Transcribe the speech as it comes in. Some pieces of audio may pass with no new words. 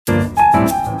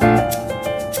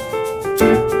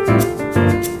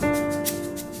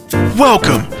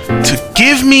Welcome to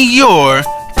Give Me Your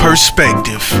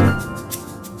Perspective.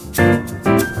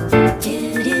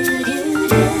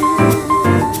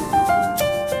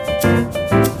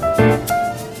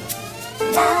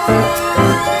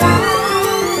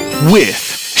 With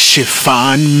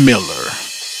Chiffon Miller.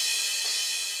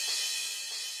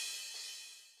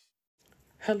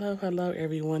 Hello,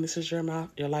 everyone. This is your life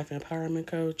empowerment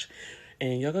coach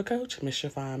and yoga coach, Miss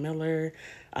Chiffon Miller.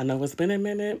 I know it's been a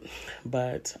minute,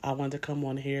 but I wanted to come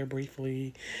on here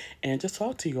briefly and just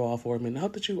talk to you all for a minute. I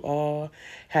hope that you all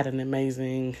had an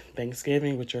amazing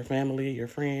Thanksgiving with your family, your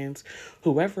friends,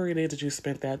 whoever it is that you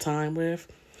spent that time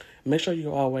with. Make sure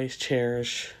you always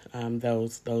cherish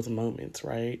those moments,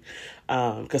 right?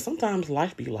 Because sometimes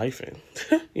life be lifing,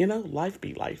 life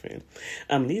be lifing.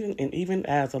 Even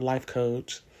as a life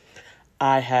coach,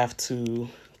 I have to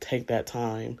take that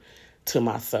time to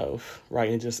myself, right,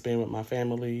 and just spend with my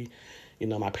family.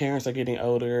 My parents are getting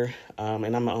older,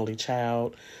 and I'm the only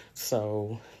child,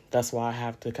 so that's why I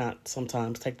have to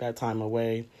sometimes take that time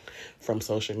away from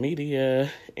social media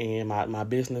and my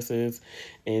businesses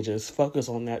and just focus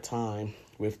on that time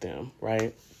with them,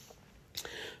 right?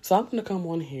 So I'm going to come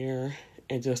on here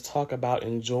and just talk about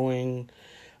enjoying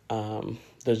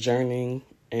the journey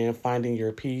and finding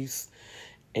your peace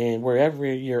and wherever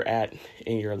you're at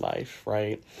in your life,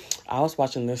 right? I was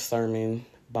watching this sermon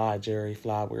by Jerry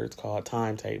Flowers called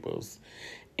Timetables,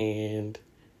 and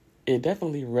it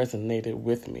definitely resonated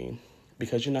with me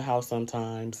because you know how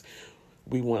sometimes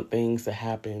we want things to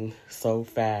happen so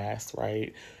fast,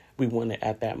 right? We want it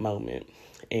at that moment.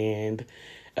 And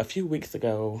a few weeks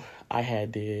ago, I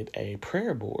had did a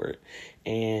prayer board,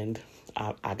 and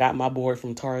I got my board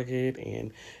from Target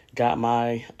and got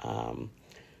my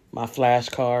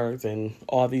flashcards and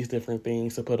all these different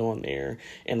things to put on there.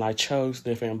 And I chose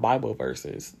different Bible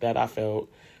verses that I felt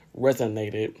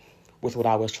resonated with what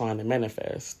I was trying to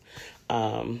manifest.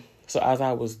 So as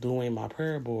I was doing my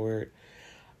prayer board,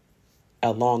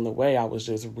 along the way, I was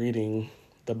just reading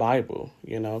the Bible,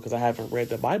 because I haven't read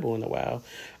the Bible in a while.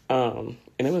 And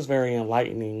it was very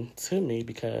enlightening to me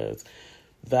because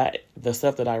the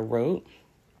stuff that I wrote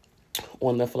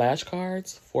on the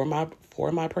flashcards for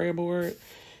my prayer board,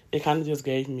 it kind of just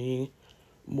gave me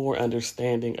more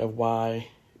understanding of why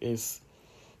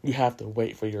you have to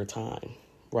wait for your time,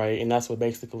 right? And that's what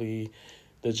basically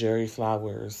the Jerry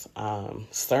Flowers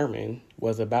sermon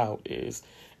was about, is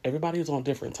everybody's on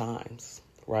different times,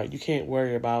 right? You can't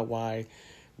worry about why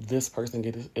this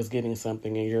person is getting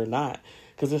something and you're not,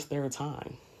 because it's their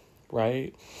time,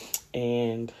 right?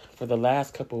 And for the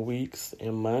last couple of weeks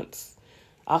and months,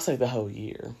 I'll say the whole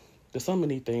year, there's so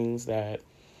many things that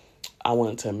I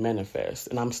wanted to manifest,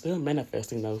 and I'm still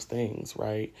manifesting those things,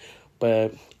 right?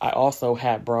 But I also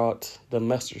had brought the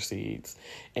mustard seeds,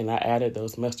 and I added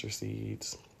those mustard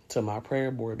seeds to my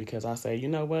prayer board because I say, you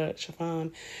know what,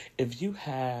 Chiffon, if you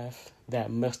have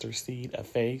that mustard seed of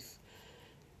faith,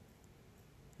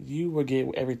 you will get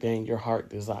everything your heart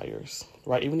desires,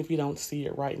 right? Even if you don't see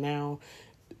it right now,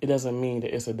 it doesn't mean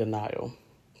that it's a denial,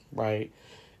 right?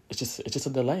 It's just a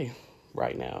delay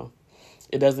right now.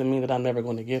 It doesn't mean that I'm never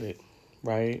going to get it,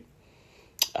 right?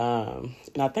 And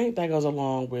I think that goes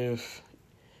along with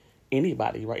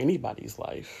anybody, right? Anybody's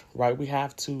life, right? We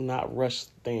have to not rush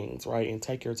things, right? And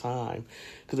take your time.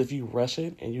 Because if you rush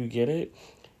it and you get it,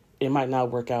 it might not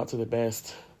work out to the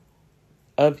best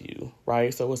of you,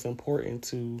 right? So it's important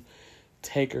to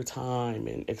take your time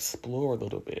and explore a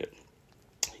little bit.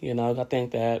 I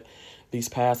think that these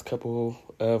past couple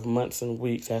of months and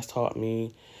weeks has taught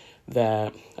me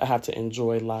that I have to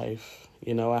enjoy life.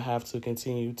 I have to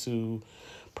continue to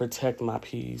protect my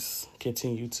peace,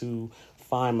 continue to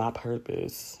find my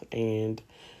purpose. And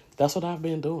that's what I've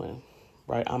been doing,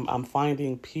 right? I'm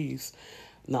finding peace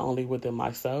not only within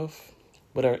myself,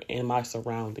 but in my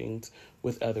surroundings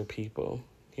with other people.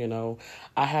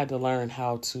 I had to learn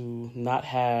how to not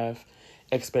have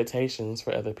expectations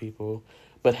for other people,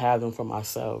 but have them for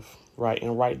myself, right?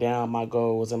 And write down my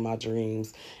goals and my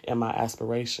dreams and my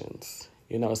aspirations,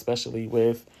 especially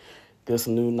with this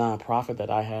new nonprofit that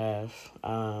I have.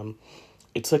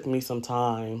 It took me some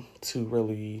time to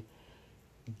really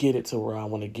get it to where I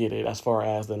want to get it as far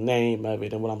as the name of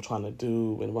it and what I'm trying to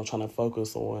do and what I'm trying to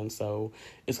focus on. So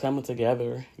it's coming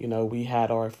together. We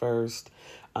had our first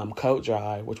coat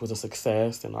drive, which was a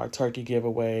success, and our turkey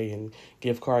giveaway and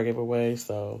gift card giveaway.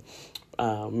 So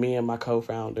me and my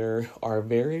co-founder are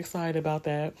very excited about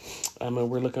that. And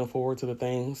we're looking forward to the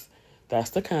things that's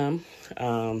to come.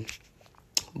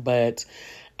 But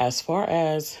as far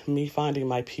as me finding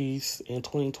my peace in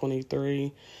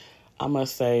 2023, I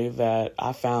must say that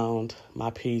I found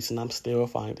my peace and I'm still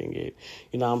finding it.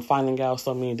 I'm finding out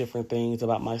so many different things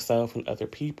about myself and other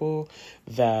people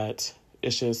that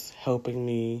it's just helping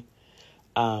me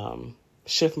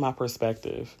shift my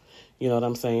perspective. You know what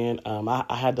I'm saying?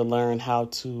 I had to learn how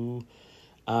to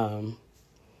not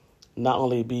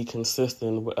only be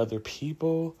consistent with other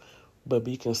people, but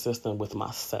be consistent with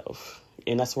myself.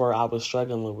 And that's where I was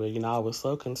struggling with. I was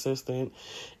so consistent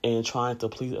in trying to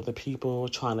please other people,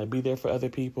 trying to be there for other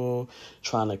people,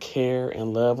 trying to care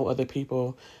and love on other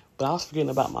people. But I was forgetting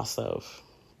about myself,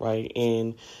 right?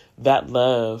 And that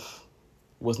love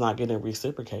was not getting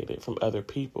reciprocated from other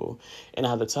people. And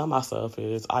I had to tell myself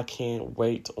is I can't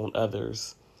wait on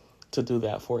others to do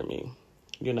that for me.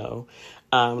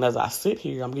 And as I sit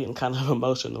here, I'm getting kind of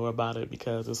emotional about it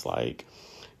because it's like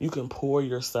you can pour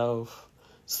yourself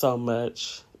so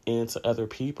much into other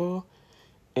people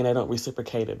and they don't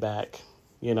reciprocate it back.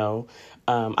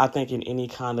 I think in any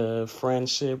kind of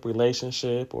friendship,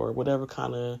 relationship, or whatever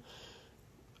kind of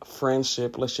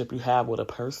relationship you have with a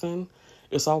person,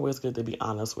 it's always good to be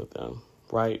honest with them,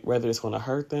 right? Whether it's going to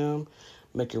hurt them,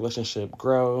 make your relationship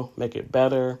grow, make it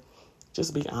better,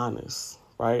 just be honest,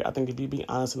 right? I think if you be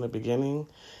honest in the beginning,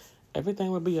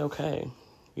 everything will be okay.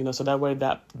 So that way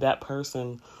that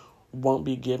person won't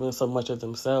be giving so much of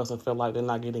themselves and feel like they're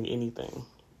not getting anything.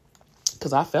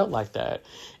 Because I felt like that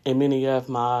in many of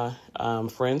my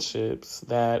friendships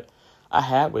that I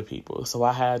had with people. So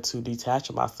I had to detach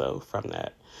myself from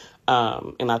that.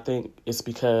 And I think it's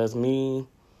because me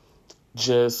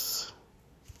just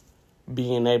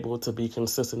being able to be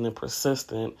consistent and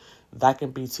persistent, that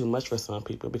can be too much for some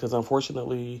people. Because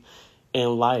unfortunately,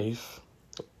 in life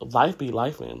be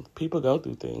lifing. People go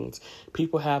through things.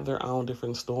 People have their own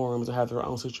different storms or have their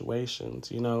own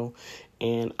situations,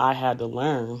 and I had to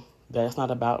learn that it's not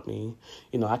about me.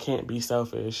 I can't be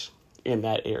selfish in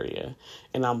that area.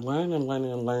 And I'm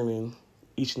learning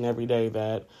each and every day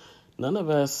that none of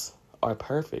us are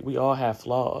perfect. We all have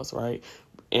flaws, right?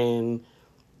 And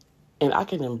I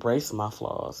can embrace my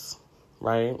flaws,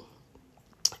 right?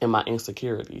 And my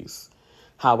insecurities.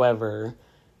 However,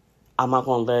 I'm not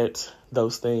going to let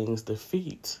those things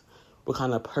defeat what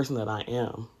kind of person that I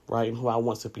am, right? And who I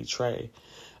want to portray,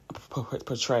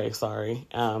 sorry.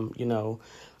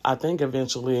 I think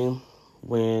eventually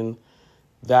when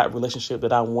that relationship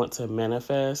that I want to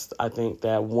manifest, I think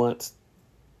that once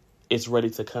it's ready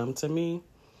to come to me,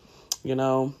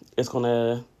 it's going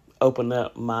to open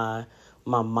up my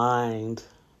mind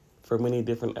for many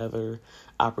different other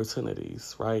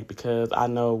opportunities, right? Because I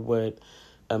know what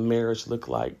a marriage look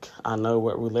like. I know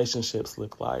what relationships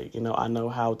look like. I know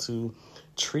how to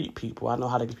treat people. I know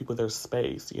how to give people their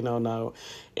space, and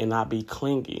not be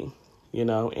clingy,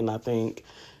 and I think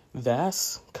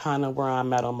that's kind of where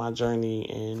I'm at on my journey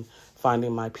in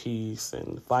finding my peace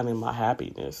and finding my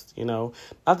happiness, Not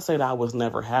to say that I was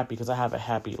never happy, because I have a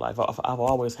happy life. I've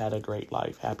always had a great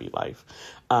life, happy life.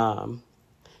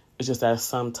 It's just that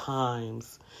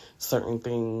sometimes certain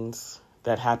things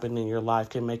that happen in your life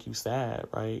can make you sad,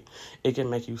 right? It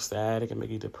can make you sad. It can make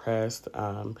you depressed.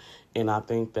 And I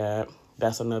think that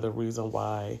that's another reason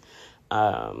why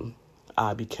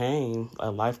I became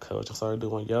a life coach. I started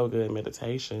doing yoga and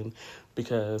meditation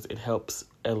because it helps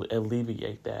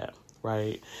alleviate that,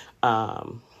 right?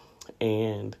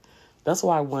 And that's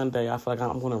why one day I feel like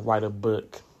I'm going to write a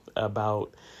book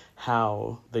about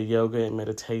how the yoga and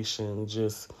meditation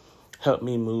just helped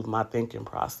me move my thinking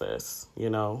process,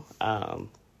 and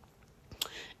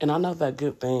I know that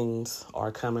good things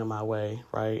are coming my way,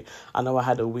 right? I know I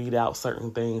had to weed out certain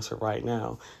things for right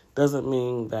now. Doesn't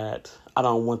mean that I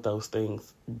don't want those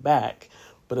things back,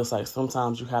 but it's like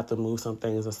sometimes you have to move some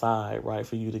things aside, right,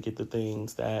 for you to get the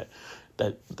things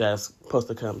that's supposed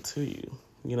to come to you.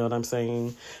 You know what I'm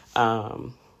saying?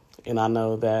 And I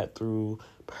know that through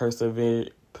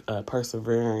perseverance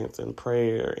and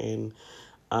prayer and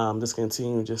just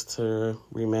continue just to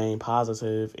remain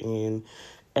positive in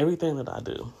everything that I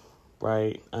do,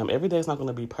 right? Every day is not going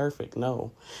to be perfect,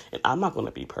 no, and I'm not going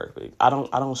to be perfect. I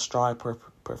don't strive for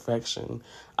perfection.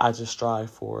 I just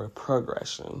strive for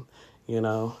progression,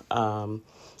 and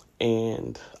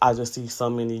I just see so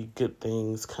many good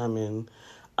things coming,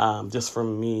 just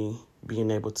from me being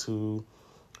able to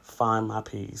find my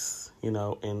peace,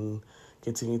 and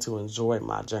continue to enjoy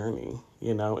my journey,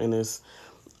 and it's,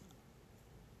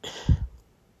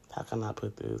 how can I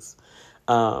put this?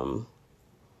 Because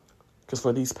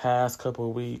for these past couple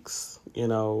of weeks,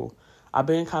 I've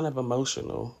been kind of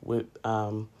emotional with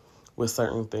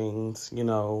certain things,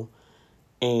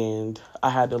 and I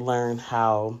had to learn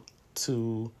how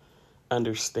to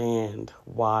understand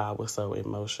why I was so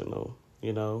emotional,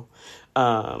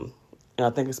 And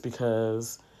I think it's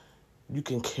because you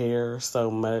can care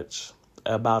so much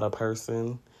about a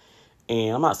person.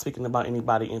 And I'm not speaking about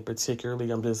anybody in particularly.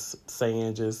 I'm just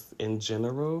saying just in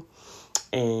general.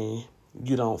 And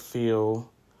you don't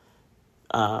feel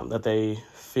that they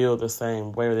feel the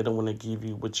same way, or they don't want to give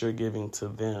you what you're giving to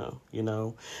them, you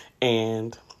know?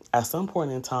 And at some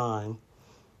point in time,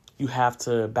 you have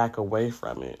to back away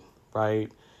from it,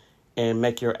 right? And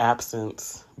make your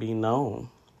absence be known.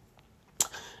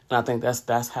 And I think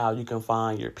that's how you can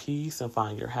find your peace and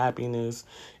find your happiness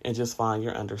and just find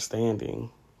your understanding,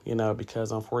 you know,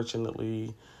 because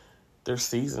unfortunately there's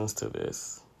seasons to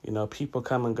this. You know, people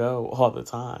come and go all the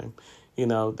time. You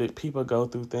know, that people go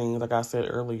through things, like I said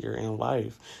earlier, in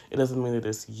life. It doesn't mean that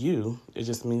it's you. It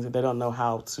just means that they don't know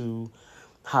how to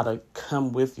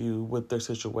come with you with their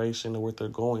situation or what they're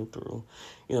going through.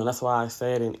 You know, that's why I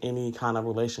said in any kind of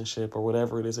relationship or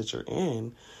whatever it is that you're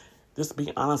in, just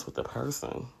be honest with the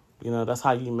person. You know, that's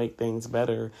how you make things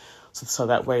better. So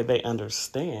that way they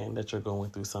understand that you're going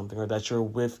through something, or that you're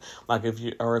with, like if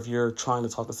you're trying to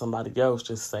talk to somebody else,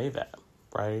 just say that,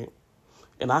 right?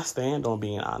 And I stand on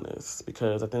being honest,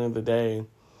 because at the end of the day,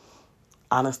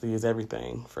 honesty is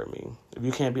everything for me. If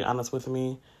you can't be honest with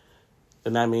me,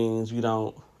 then that means you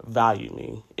don't value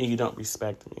me and you don't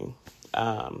respect me.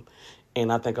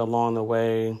 And I think along the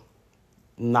way,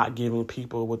 not giving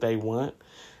people what they want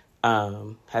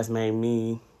has made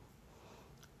me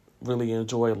really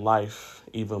enjoy life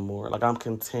even more. Like, I'm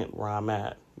content where I'm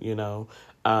at, you know,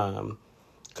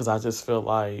 because I just feel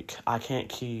like I can't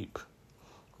keep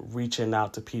reaching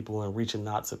out to people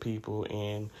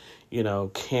and, you know,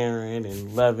 caring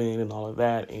and loving and all of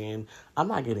that. And I'm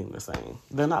not getting the same.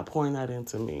 They're not pouring that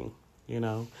into me, you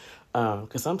know,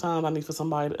 because sometimes I need for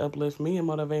somebody to uplift me and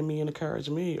motivate me and encourage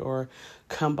me, or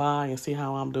come by and see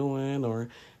how I'm doing, or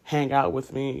hang out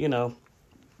with me, you know.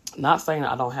 Not saying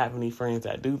I don't have any friends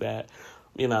that do that,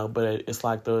 you know, but it's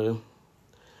like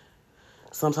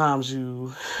sometimes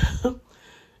you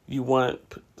want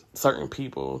certain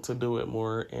people to do it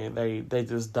more, and they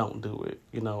just don't do it,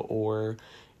 you know, or,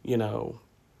 you know,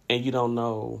 and you don't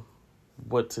know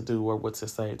what to do or what to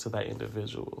say to that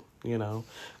individual, you know.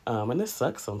 And it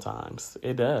sucks sometimes.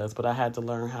 It does. But I had to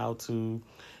learn how to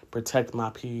protect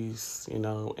my peace, you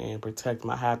know, and protect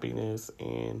my happiness,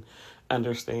 and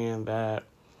understand that,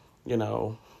 you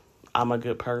know, I'm a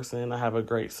good person. I have a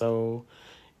great soul.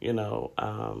 You know,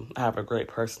 I have a great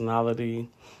personality.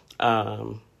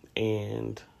 And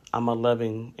I'm a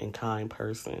loving and kind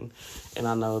person. And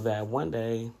I know that one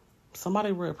day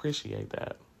somebody will appreciate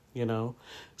that. You know,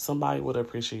 somebody would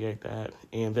appreciate that,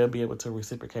 and they'll be able to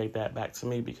reciprocate that back to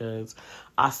me, because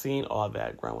I seen all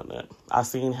that growing up. I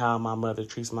seen how my mother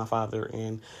treats my father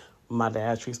and my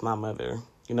dad treats my mother.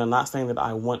 You know, not saying that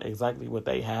I want exactly what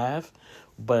they have,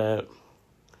 but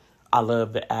I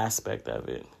love the aspect of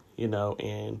it, you know.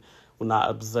 And when I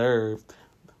observed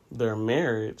their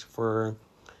marriage for,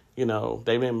 you know,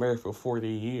 they've been married for 40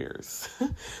 years.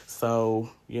 So,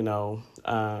 you know,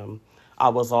 I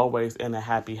was always in a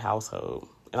happy household,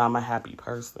 and I'm a happy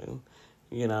person,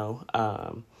 you know.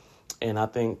 And I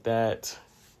think that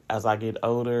as I get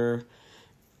older,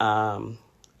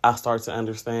 I start to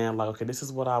understand, like, okay, this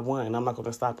is what I want, and I'm not going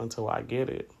to stop until I get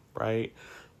it, right?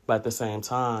 But at the same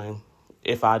time,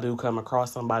 if I do come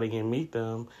across somebody and meet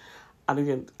them, I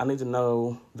need to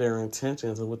know their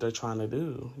intentions and what they're trying to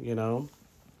do, you know.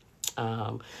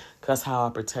 That's how I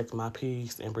protect my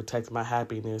peace and protect my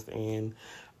happiness, and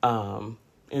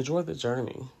enjoy the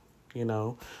journey, you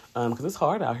know, because it's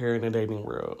hard out here in the dating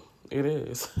world. It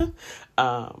is. And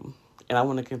I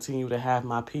want to continue to have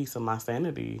my peace and my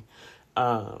sanity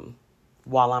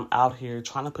while I'm out here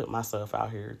trying to put myself out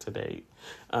here to date.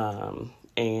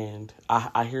 And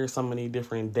I hear so many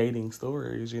different dating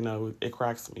stories, you know, it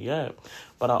cracks me up.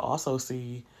 But I also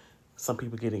see some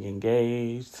people getting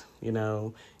engaged, you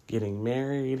know, getting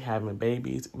married, having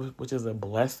babies, which is a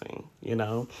blessing, you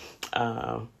know.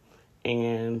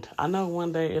 And I know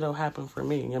one day it'll happen for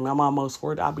me. I mean, I'm almost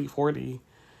 40. I'll be 40.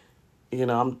 You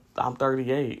know, I'm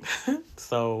 38.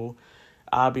 So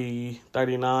I'll be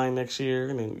 39 next year.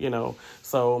 And then, you know,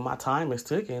 so my time is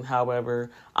ticking. However,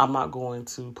 I'm not going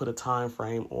to put a time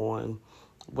frame on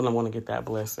when I want to get that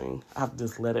blessing. I have to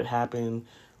just let it happen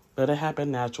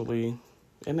naturally.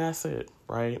 And that's it,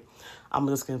 right? I'm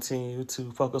going to just continue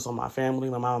to focus on my family,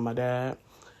 my mom and my dad,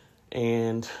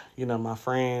 and, you know, my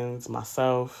friends,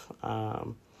 myself.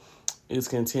 Is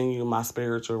continue my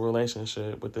spiritual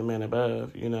relationship with the men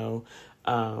above, you know.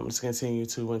 Just continue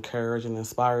to encourage and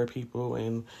inspire people,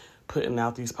 and putting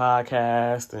out these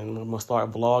podcasts, and I'm going to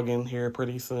start vlogging here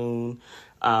pretty soon.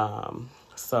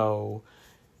 So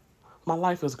my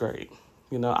life is great.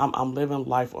 You know, I'm living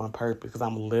life on purpose because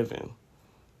I'm living,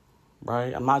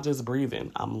 right? I'm not just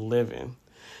breathing, I'm living.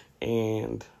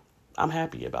 And I'm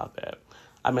happy about that.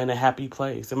 I'm in a happy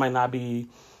place. I might not be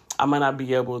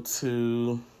able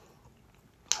to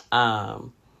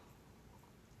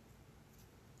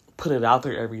put it out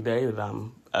there every day that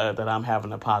I'm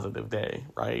having a positive day,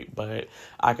 right? But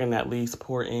I can at least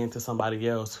pour into somebody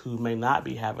else who may not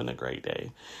be having a great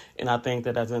day. And I think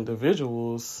that as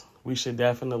individuals, we should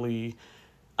definitely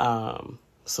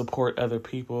support other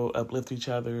people, uplift each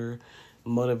other,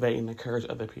 motivate and encourage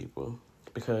other people,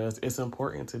 because it's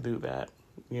important to do that,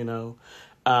 you know?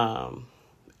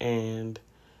 And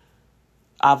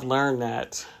I've learned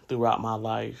that throughout my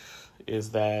life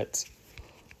is that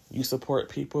you support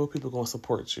people, people are going to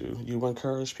support you. You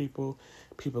encourage people,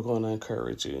 people are going to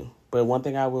encourage you. But one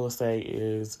thing I will say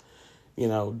is, you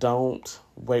know, don't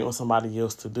wait on somebody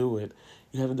else to do it.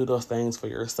 You have to do those things for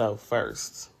yourself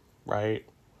first, right?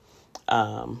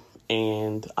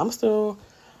 And I'm still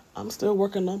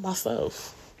working on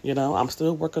myself. You know, I'm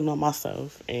still working on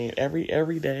myself, and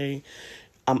every day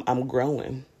I'm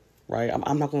growing, right?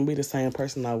 I'm not going to be the same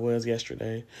person I was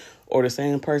yesterday or the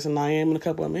same person I am in a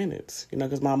couple of minutes, you know,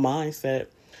 because my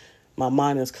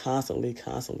mind is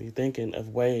constantly thinking of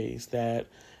ways that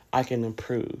I can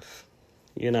improve,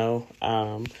 you know?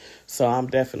 So I'm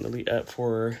definitely up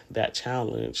for that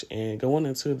challenge, and going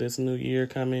into this new year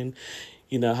coming,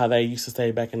 you know, how they used to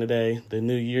say back in the day, the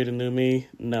new year, the new me.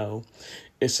 No,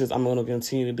 it's just I'm going to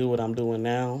continue to do what I'm doing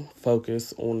now,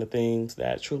 focus on the things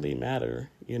that truly matter,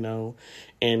 you know,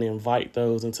 and invite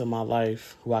those into my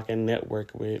life who I can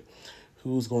network with,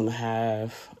 who's going to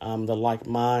have the like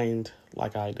mind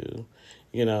like I do,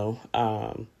 you know.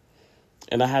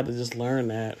 And I had to just learn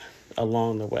that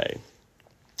along the way.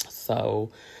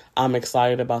 So I'm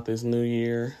excited about this new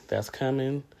year that's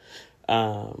coming.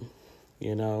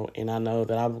 You know, and I know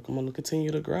that I'm going to continue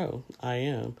to grow. I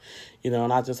am, you know,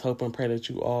 and I just hope and pray that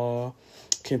you all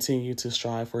continue to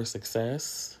strive for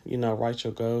success, you know, write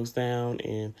your goals down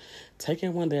and take it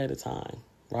one day at a time,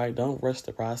 right? Don't rush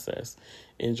the process.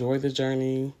 Enjoy the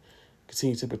journey,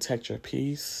 continue to protect your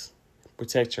peace,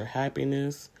 protect your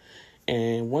happiness.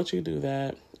 And once you do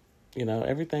that, you know,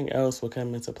 everything else will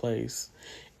come into place.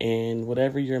 And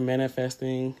whatever you're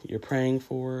manifesting, you're praying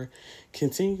for,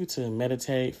 continue to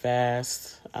meditate,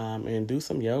 fast, and do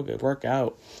some yoga, work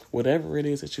out, whatever it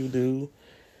is that you do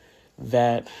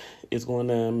that is going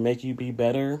to make you be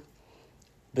better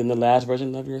than the last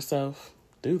version of yourself.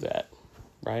 Do that,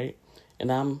 right?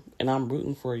 And I'm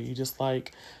rooting for you, just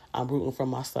like I'm rooting for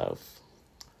myself.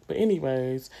 But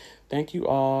anyways, thank you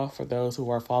all for those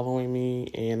who are following me,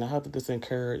 and I hope that this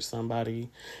encouraged somebody.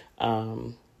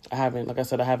 I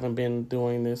haven't been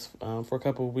doing this for a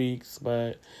couple of weeks,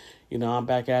 but, you know, I'm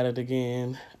back at it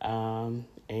again.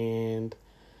 And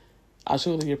I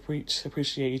truly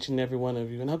appreciate each and every one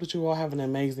of you, and I hope that you all have an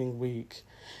amazing week.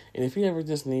 And if you ever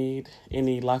just need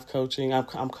any life coaching,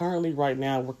 I'm currently right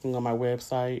now working on my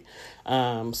website.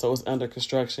 So it's under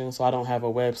construction, so I don't have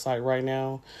a website right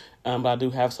now. But I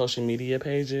do have social media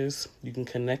pages. You can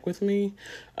connect with me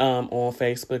on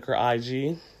Facebook or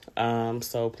IG.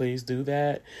 So please do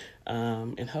that.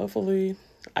 And hopefully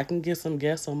I can get some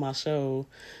guests on my show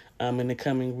in the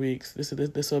coming weeks. This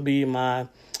will be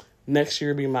next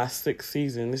year will be my 6th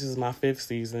season. This is my 5th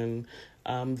season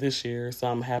this year, so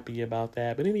I'm happy about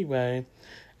that. But anyway,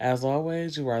 as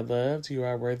always, you are loved, you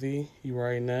are worthy, you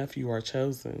are enough, you are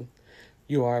chosen,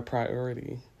 you are a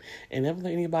priority. And never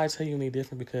let anybody tell you any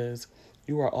different, because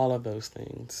you are all of those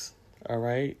things, all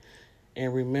right?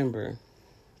 And remember,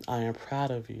 I am proud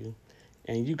of you,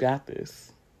 and you got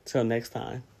this. Till next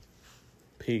time,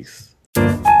 peace.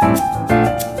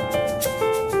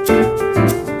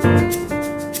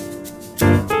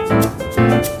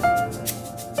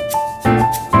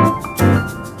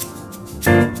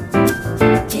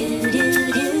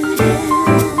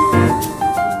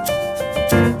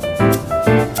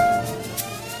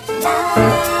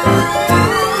 La